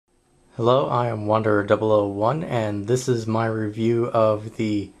Hello, I am Wanderer001 and this is my review of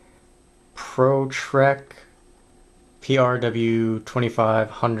the Protrek PRW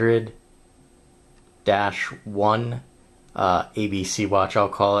 2500-1 ABC watch, I'll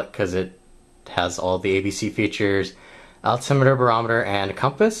call it, because it has all the ABC features: altimeter, barometer, and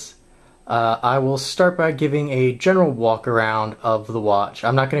compass. I will start by giving a general walk around of the watch.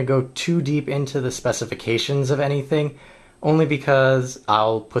 I'm not going to go too deep into the specifications of anything, only because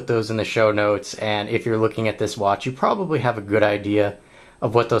I'll put those in the show notes, and if you're looking at this watch, you probably have a good idea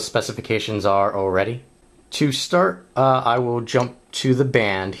of what those specifications are already. To start, I will jump to the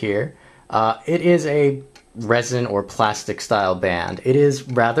band here. It is a resin or plastic style band. It is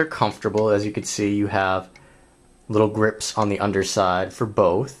rather comfortable. As you can see, you have little grips on the underside for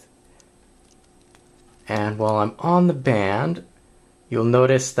both. And while I'm on the band, you'll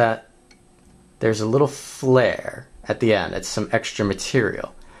notice that there's a little flare at the end. It's some extra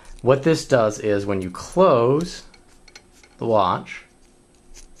material. What this does is when you close the watch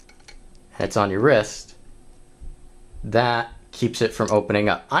and it's on your wrist, that keeps it from opening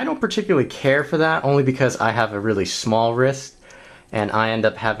up. I don't particularly care for that, only because I have a really small wrist and I end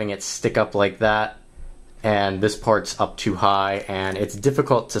up having it stick up like that, and this part's up too high and it's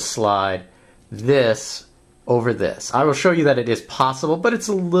difficult to slide this over this. I will show you that it is possible, but it's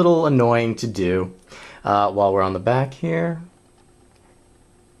a little annoying to do. While we're on the back here,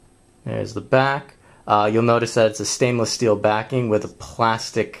 there's the back. You'll notice that it's a stainless steel backing with a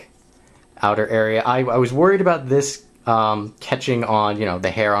plastic outer area. I was worried about this catching on, the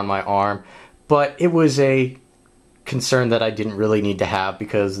hair on my arm, but it was a concern that I didn't really need to have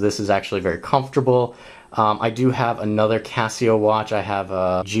because this is actually very comfortable. I do have another Casio watch. I have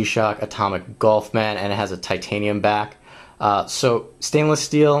a G-Shock Atomic Golfman, and it has a titanium back. So stainless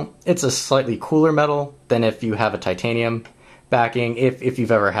steel, it's a slightly cooler metal than if you have a titanium backing. If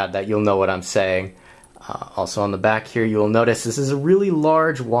you've ever had that, you'll know what I'm saying. Also on the back here, you'll notice this is a really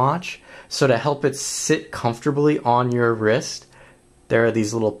large watch. So to help it sit comfortably on your wrist, there are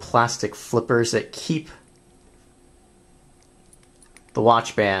these little plastic flippers that keep the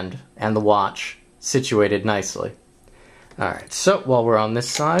watch band and the watch situated nicely. Alright, so while we're on this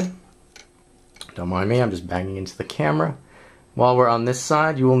side, don't mind me, I'm just banging into the camera. While we're on this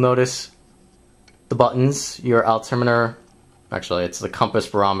side, you will notice the buttons, your altimeter, actually it's the compass,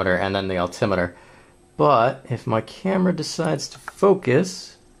 barometer, and then the altimeter. But if my camera decides to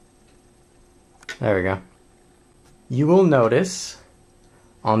focus, there we go, you will notice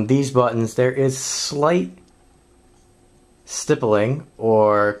on these buttons there is slight stippling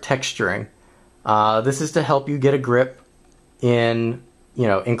or texturing. This is to help you get a grip in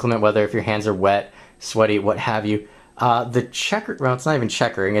inclement weather, if your hands are wet, sweaty, what have you. The checker, well, it's not even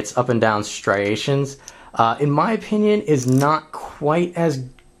checkering, it's up and down striations, in my opinion, is not quite as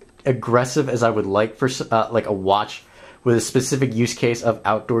aggressive as I would like for like a watch with a specific use case of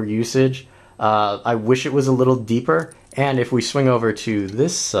outdoor usage. I wish it was a little deeper. And if we swing over to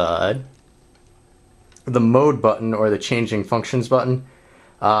this side, the mode button or the changing functions button,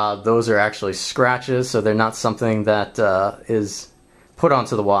 those are actually scratches, so they're not something that is put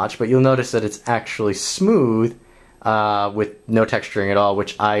onto the watch, but you'll notice that it's actually smooth with no texturing at all,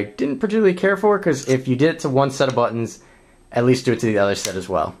 which I didn't particularly care for, because if you did it to one set of buttons, at least do it to the other set as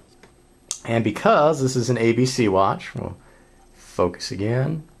well. And because this is an ABC watch, we'll focus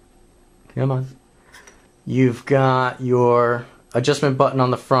again, come on, you've got your adjustment button on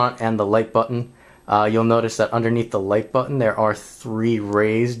the front and the light button. You'll notice that underneath the light button there are 3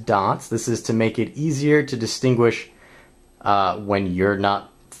 raised dots. This is to make it easier to distinguish when you're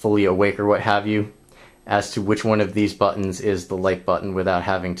not fully awake or what have you, as to which one of these buttons is the light button without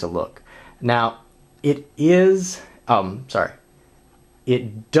having to look. Now, it does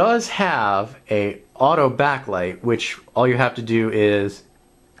have a auto backlight, which all you have to do is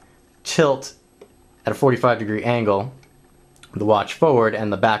tilt at a 45-degree angle the watch forward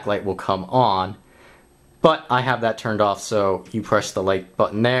and the backlight will come on. But I have that turned off, so you press the light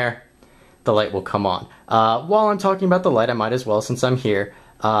button there, the light will come on. While I'm talking about the light, I might as well, since I'm here.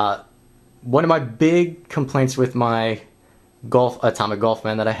 One of my big complaints with my Atomic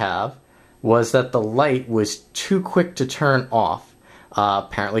Golfman that I have was that the light was too quick to turn off.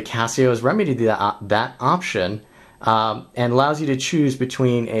 Apparently Casio has remedied that option and allows you to choose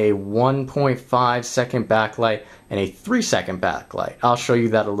between a 1.5 second backlight and a 3-second backlight. I'll show you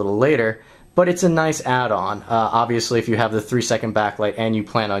that a little later, but it's a nice add-on. Obviously, if you have the 3-second backlight and you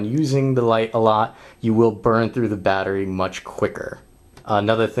plan on using the light a lot, you will burn through the battery much quicker.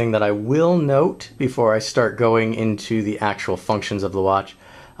 Another thing that I will note before I start going into the actual functions of the watch,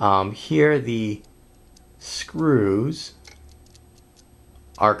 here the screws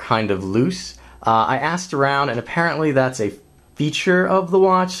are kind of loose. I asked around, and apparently that's a feature of the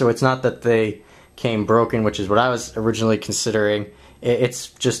watch, so it's not that they came broken, which is what I was originally considering. It's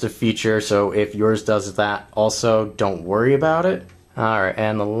just a feature, so if yours does that also, don't worry about it. Alright,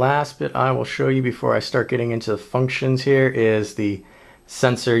 and the last bit I will show you before I start getting into the functions here is the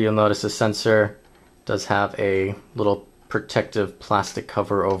sensor. You'll notice the sensor does have a little protective plastic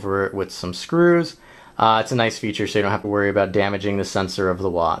cover over it with some screws. It's a nice feature, so you don't have to worry about damaging the sensor of the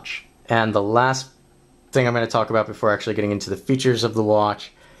watch. And the last thing I'm going to talk about before actually getting into the features of the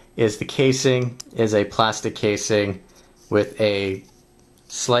watch is the casing. Is a plastic casing with a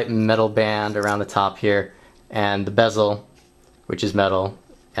slight metal band around the top here, and the bezel, which is metal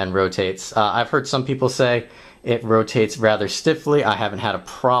and rotates. I've heard some people say it rotates rather stiffly. I haven't had a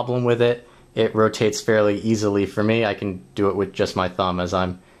problem with it. It rotates fairly easily for me. I can do it with just my thumb as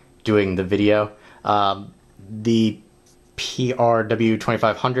I'm doing the video. The PRW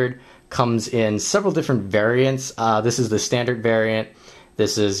 2500 comes in several different variants. This is the standard variant.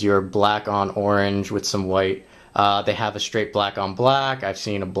 This is your black on orange with some white. They have a straight black on black. I've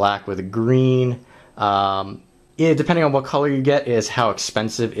seen a black with a green. Depending on what color you get is how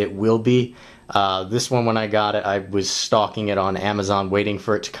expensive it will be. This one, when I got it, I was stalking it on Amazon waiting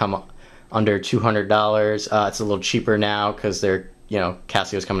for it to come under $200. It's a little cheaper now because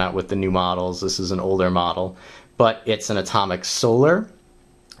Casio's coming out with the new models. This is an older model, but it's an atomic solar,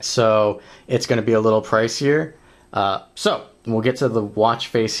 so it's going to be a little pricier. So we'll get to the watch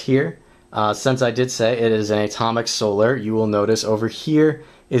face here. Since I did say it is an atomic solar, you will notice over here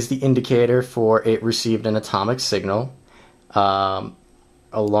is the indicator for it received an atomic signal.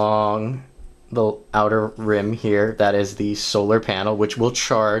 Along the outer rim here, that is the solar panel, which will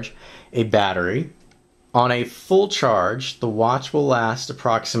charge a battery. On a full charge, the watch will last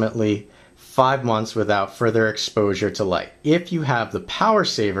approximately 5 months without further exposure to light. If you have the power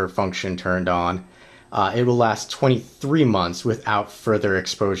saver function turned on, it will last 23 months without further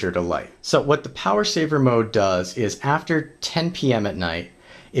exposure to light. So what the power saver mode does is after 10 p.m. at night,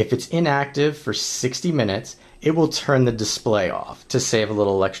 if it's inactive for 60 minutes, it will turn the display off to save a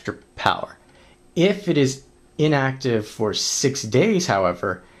little extra power. If it is inactive for 6 days,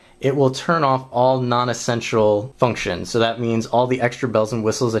 however, it will turn off all non-essential functions. So that means all the extra bells and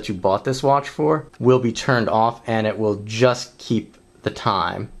whistles that you bought this watch for will be turned off, and it will just keep the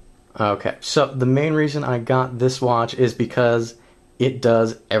time. Okay, so the main reason I got this watch is because it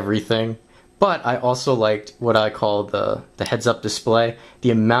does everything. But I also liked what I call the heads-up display.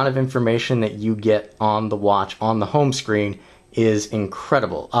 The amount of information that you get on the watch on the home screen is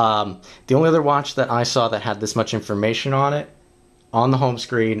incredible. The only other watch that I saw that had this much information on it on the home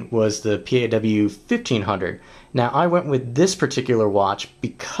screen was the PRW 1500. Now I went with this particular watch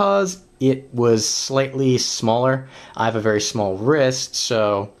because it was slightly smaller. I have a very small wrist,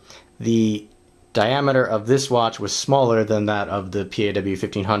 so the diameter of this watch was smaller than that of the PRW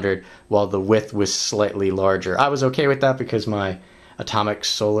 1500, while the width was slightly larger. I was okay with that because my Atomic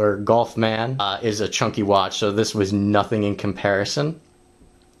Solar Golfman is a chunky watch, so this was nothing in comparison.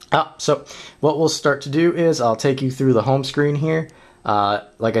 So what we'll start to do is I'll take you through the home screen here.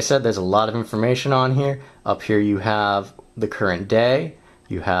 Like I said, there's a lot of information on here. Up here you have the current day,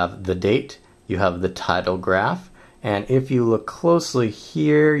 you have the date, you have the tidal graph, and if you look closely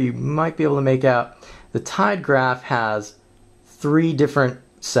here, you might be able to make out the tide graph has 3 different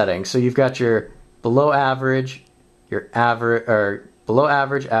settings. So you've got your below average, your average, or below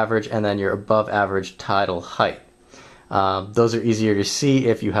average, average, and then your above average tidal height. Those are easier to see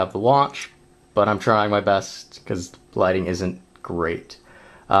if you have the watch, but I'm trying my best because lighting isn't great.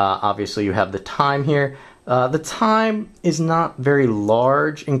 Obviously you have the time here. The time is not very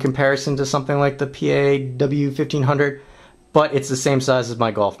large in comparison to something like the PRW 1500, but it's the same size as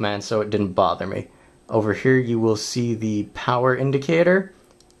my Golfman, so it didn't bother me. Over here you will see the power indicator,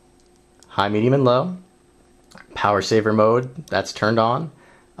 high, medium, and low. Power saver mode, that's turned on.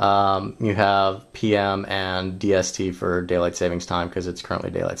 You have PM and DST for daylight savings time because it's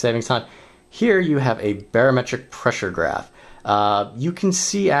currently daylight savings time. Here you have a barometric pressure graph. You can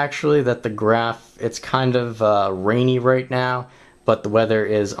see actually that the graph, it's kind of rainy right now, but the weather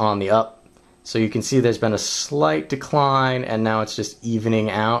is on the up. So you can see there's been a slight decline and now it's just evening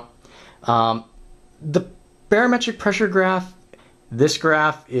out. The barometric pressure graph, this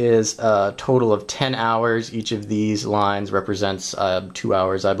graph is a total of 10 hours. Each of these lines represents 2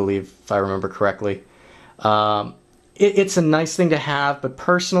 hours, I believe, if I remember correctly. It's a nice thing to have, but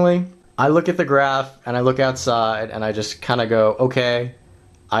personally, I look at the graph and I look outside and I just kind of go, okay,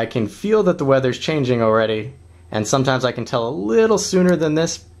 I can feel that the weather's changing already, and sometimes I can tell a little sooner than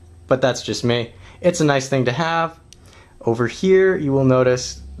this, but that's just me. It's a nice thing to have. Over here you will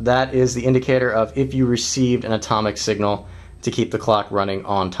notice that is the indicator of if you received an atomic signal to keep the clock running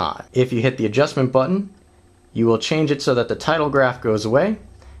on time. If you hit the adjustment button, you will change it so that the title graph goes away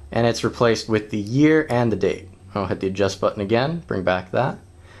and it's replaced with the year and the date. I'll hit the adjust button again, bring back that.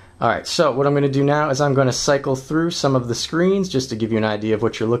 Alright, so what I'm going to do now is I'm going to cycle through some of the screens just to give you an idea of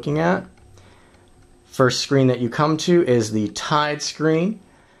what you're looking at. First screen that you come to is the tide screen.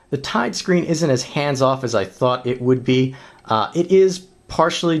 The tide screen isn't as hands-off as I thought it would be. It is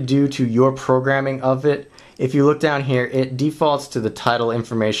partially due to your programming of it. If you look down here, it defaults to the title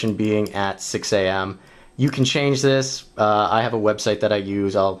information being at 6 a.m. You can change this. I have a website that I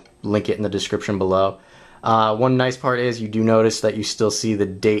use. I'll link it in the description below. One nice part is you do notice that you still see the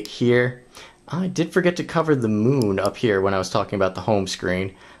date here. I did forget to cover the moon up here when I was talking about the home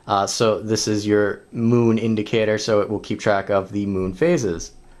screen. So this is your moon indicator, so it will keep track of the moon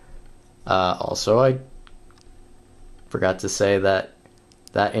phases. Also, I forgot to say that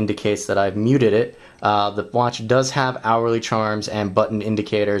indicates that I've muted it. The watch does have hourly chimes and button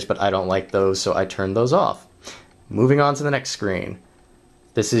indicators, but I don't like those, so I turned those off. Moving on to the next screen.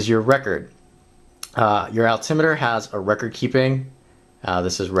 This is your record. Your altimeter has a record keeping.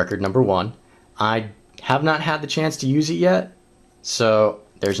 This is record number 1. I have not had the chance to use it yet, so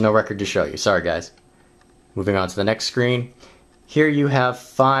there's no record to show you. Sorry, guys. Moving on to the next screen. Here you have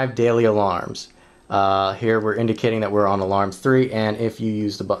 5 daily alarms. Here we're indicating that we're on alarm 3, and if you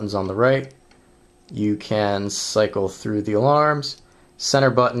use the buttons on the right, you can cycle through the alarms. Center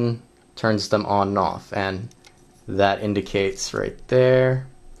button turns them on and off, and that indicates right there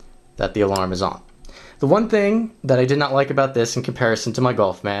that the alarm is on. The one thing that I did not like about this in comparison to my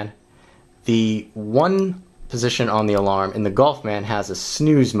Golfman, the one position on the alarm in the Golfman has a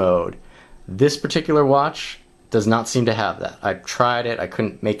snooze mode. This particular watch does not seem to have that. I tried it, I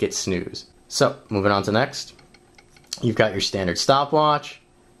couldn't make it snooze. So, moving on to next. You've got your standard stopwatch.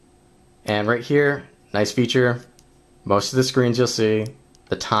 And right here, nice feature. Most of the screens you'll see,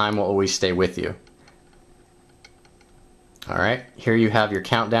 the time will always stay with you. Alright, here you have your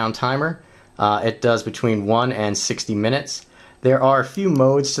countdown timer. It does between 1 and 60 minutes. There are a few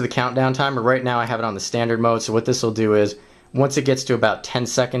modes to the countdown timer. Right now I have it on the standard mode, so what this will do is, once it gets to about 10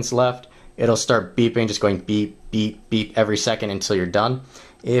 seconds left, it'll start beeping, just going beep, beep, beep every second until you're done.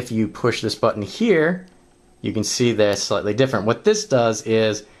 If you push this button here, you can see they're slightly different. What this does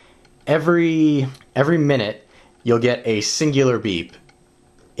is, every minute, you'll get a singular beep,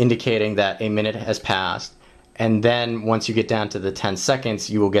 indicating that a minute has passed. And then once you get down to the 10 seconds,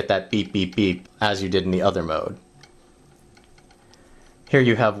 you will get that beep, beep, beep, as you did in the other mode. Here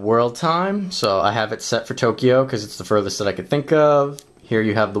you have world time, so I have it set for Tokyo because it's the furthest that I could think of. Here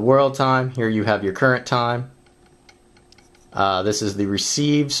you have the world time, here you have your current time. This is the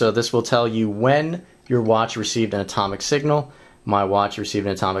receive, so this will tell you when your watch received an atomic signal. My watch received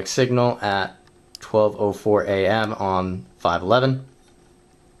an atomic signal at 12:04 a.m. on 5/11.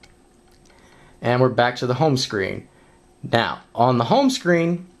 And we're back to the home screen. Now, on the home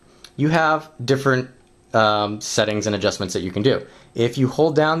screen, you have different settings and adjustments that you can do. If you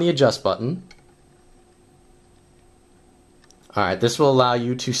hold down the adjust button, alright, this will allow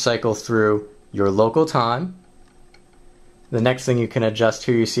you to cycle through your local time. The next thing you can adjust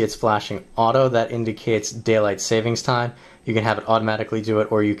here, you see it's flashing auto. That indicates daylight savings time. You can have it automatically do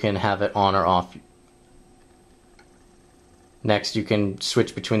it, or you can have it on or off. Next, you can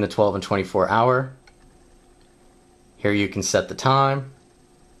switch between the 12 and 24 hour. Here you can set the time.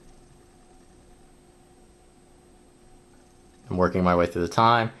 I'm working my way through the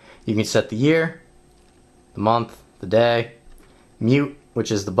time. You can set the year, the month, the day. Mute,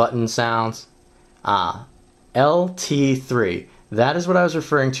 which is the button sounds. LT3. That is what I was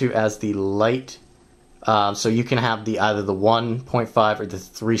referring to as the light. So you can have either the 1.5 or the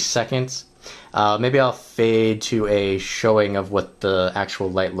 3 seconds. Maybe I'll fade to a showing of what the actual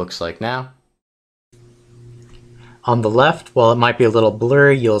light looks like now. On the left, while it might be a little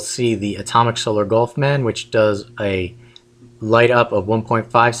blurry, you'll see the Atomic Solar Golfman, which does a light up of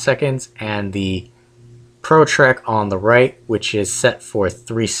 1.5 seconds, and the Protrek on the right, which is set for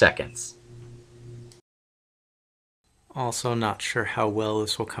 3 seconds. Also not sure how well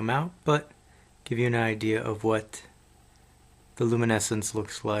this will come out, but give you an idea of what the luminescence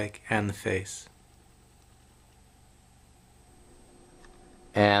looks like and the face.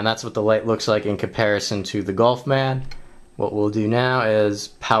 And that's what the light looks like in comparison to the Golfman. What we'll do now is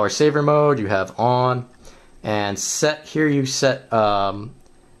power saver mode, you have on, and set, here you set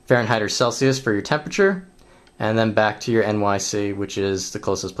Fahrenheit or Celsius for your temperature, and then back to your NYC, which is the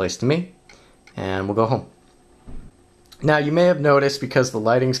closest place to me, and we'll go home. Now you may have noticed, because the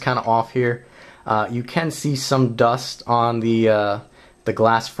lighting's kind of off here, you can see some dust on the the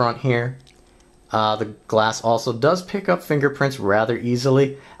glass front here. The glass also does pick up fingerprints rather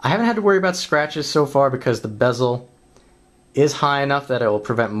easily. I haven't had to worry about scratches so far because the bezel is high enough that it will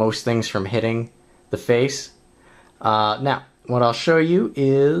prevent most things from hitting the face. Now, what I'll show you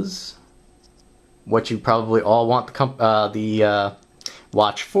is what you probably all want the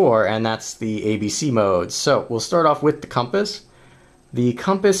watch for, and that's the ABC mode. So we'll start off with the compass. The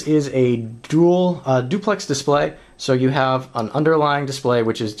compass is a duplex display, so you have an underlying display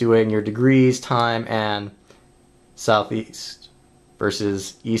which is doing your degrees, time, and southeast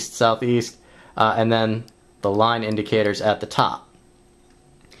versus east, southeast, and then the line indicators at the top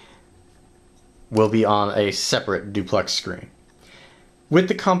will be on a separate duplex screen. With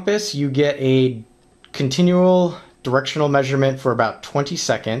the compass, you get a continual directional measurement for about 20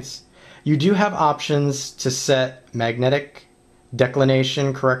 seconds. You do have options to set magnetic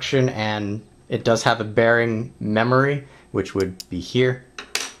declination correction, and it does have a bearing memory, which would be here.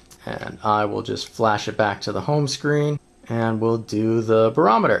 And I will just flash it back to the home screen, and we'll do the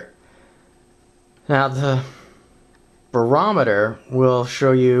barometer. Now, the barometer will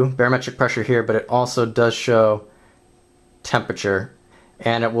show you barometric pressure here, but it also does show temperature,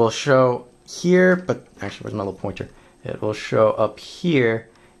 and it will show here, but actually, where's my little pointer? It will show up here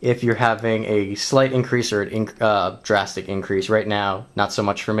if you're having a slight increase or a drastic increase. Right now, not so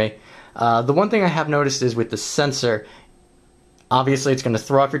much for me. The one thing I have noticed is with the sensor, obviously it's going to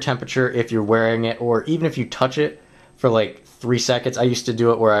throw off your temperature if you're wearing it, or even if you touch it for like 3 seconds. I used to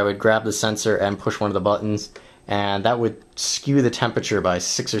do it where I would grab the sensor and push one of the buttons, and that would skew the temperature by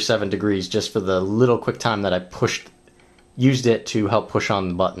 6 or 7 degrees just for the little quick time that I used it to help push on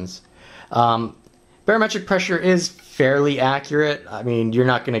the buttons. Barometric pressure is fairly accurate. I mean, you're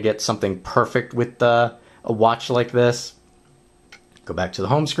not going to get something perfect with a watch like this. Go back to the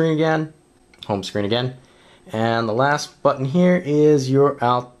home screen again. And the last button here is your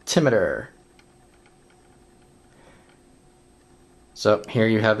altimeter. So here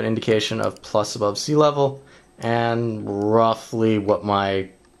you have an indication of plus above sea level and roughly what my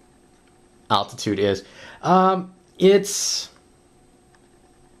altitude is.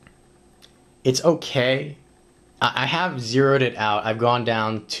 It's okay. I have zeroed it out. I've gone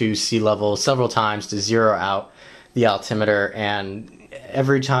down to sea level several times to zero out the altimeter, and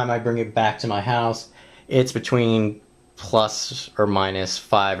every time I bring it back to my house, it's between plus or minus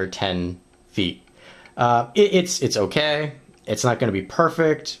 5 or 10 feet. It's okay. It's not going to be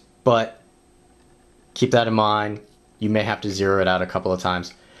perfect, but keep that in mind. You may have to zero it out a couple of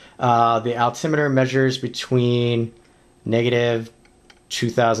times. The altimeter measures between negative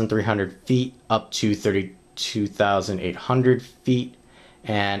 2,300 feet up to 32,800 feet,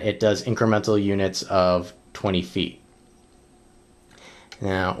 and it does incremental units of 20 feet.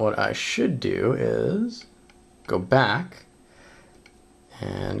 Now, what I should do is go back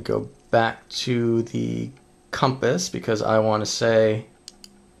to the compass, because I want to say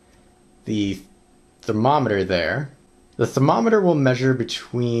the thermometer there. The thermometer will measure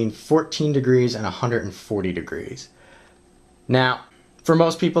between 14 degrees and 140 degrees. Now, for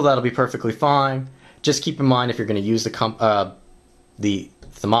most people, that'll be perfectly fine. Just keep in mind, if you're going to use the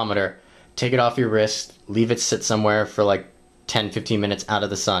thermometer, take it off your wrist, leave it sit somewhere for like 10-15 minutes out of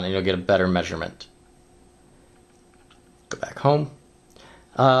the sun, and you'll get a better measurement. Go back home.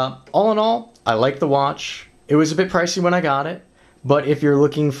 All in all, I like the watch. It was a bit pricey when I got it, but if you're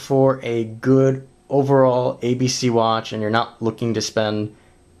looking for a good overall ABC watch and you're not looking to spend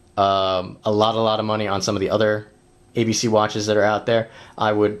a lot of money on some of the other ABC watches that are out there,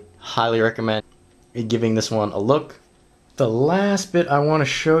 I would highly recommend giving this one a look. The last bit I want to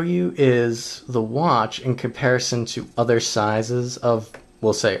show you is the watch in comparison to other sizes of,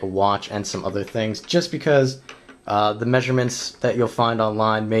 we'll say, a watch and some other things, just because the measurements that you'll find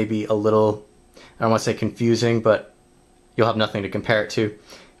online may be a little, I don't want to say confusing, but you'll have nothing to compare it to.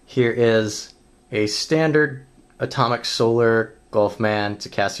 Here is a standard atomic solar Golfman. It's a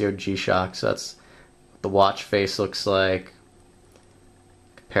Casio G-Shock, so that's the watch face looks like.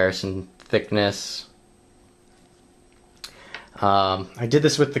 Comparison thickness. I did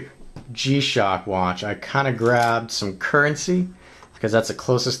this with the G-Shock watch. I kind of grabbed some currency because that's the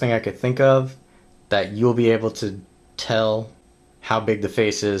closest thing I could think of that you'll be able to tell how big the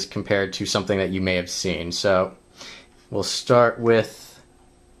face is compared to something that you may have seen. So we'll start with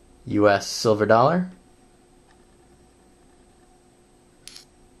US silver dollar.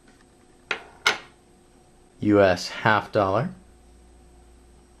 US half dollar,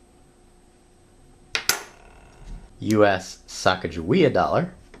 US Sacagawea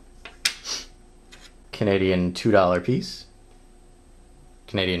dollar, Canadian $2 piece,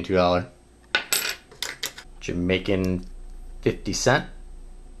 Canadian $2, Jamaican 50 cent,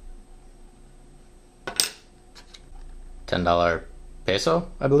 $10 peso,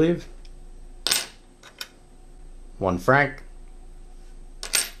 I believe, 1 franc,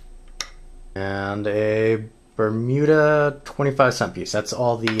 and a Bermuda 25-cent piece. That's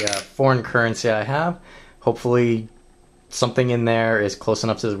all the foreign currency I have. Hopefully something in there is close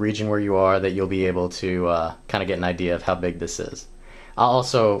enough to the region where you are that you'll be able to kind of get an idea of how big this is. I'll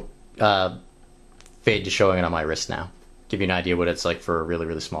also fade to showing it on my wrist now, give you an idea what it's like for a really,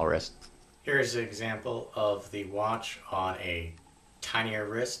 really small wrist. Here's an example of the watch on a tinier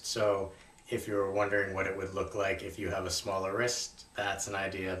wrist. So if you're wondering what it would look like if you have a smaller wrist, that's an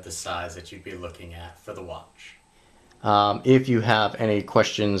idea of the size that you'd be looking at for the watch. If you have any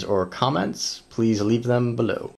questions or comments, please leave them below.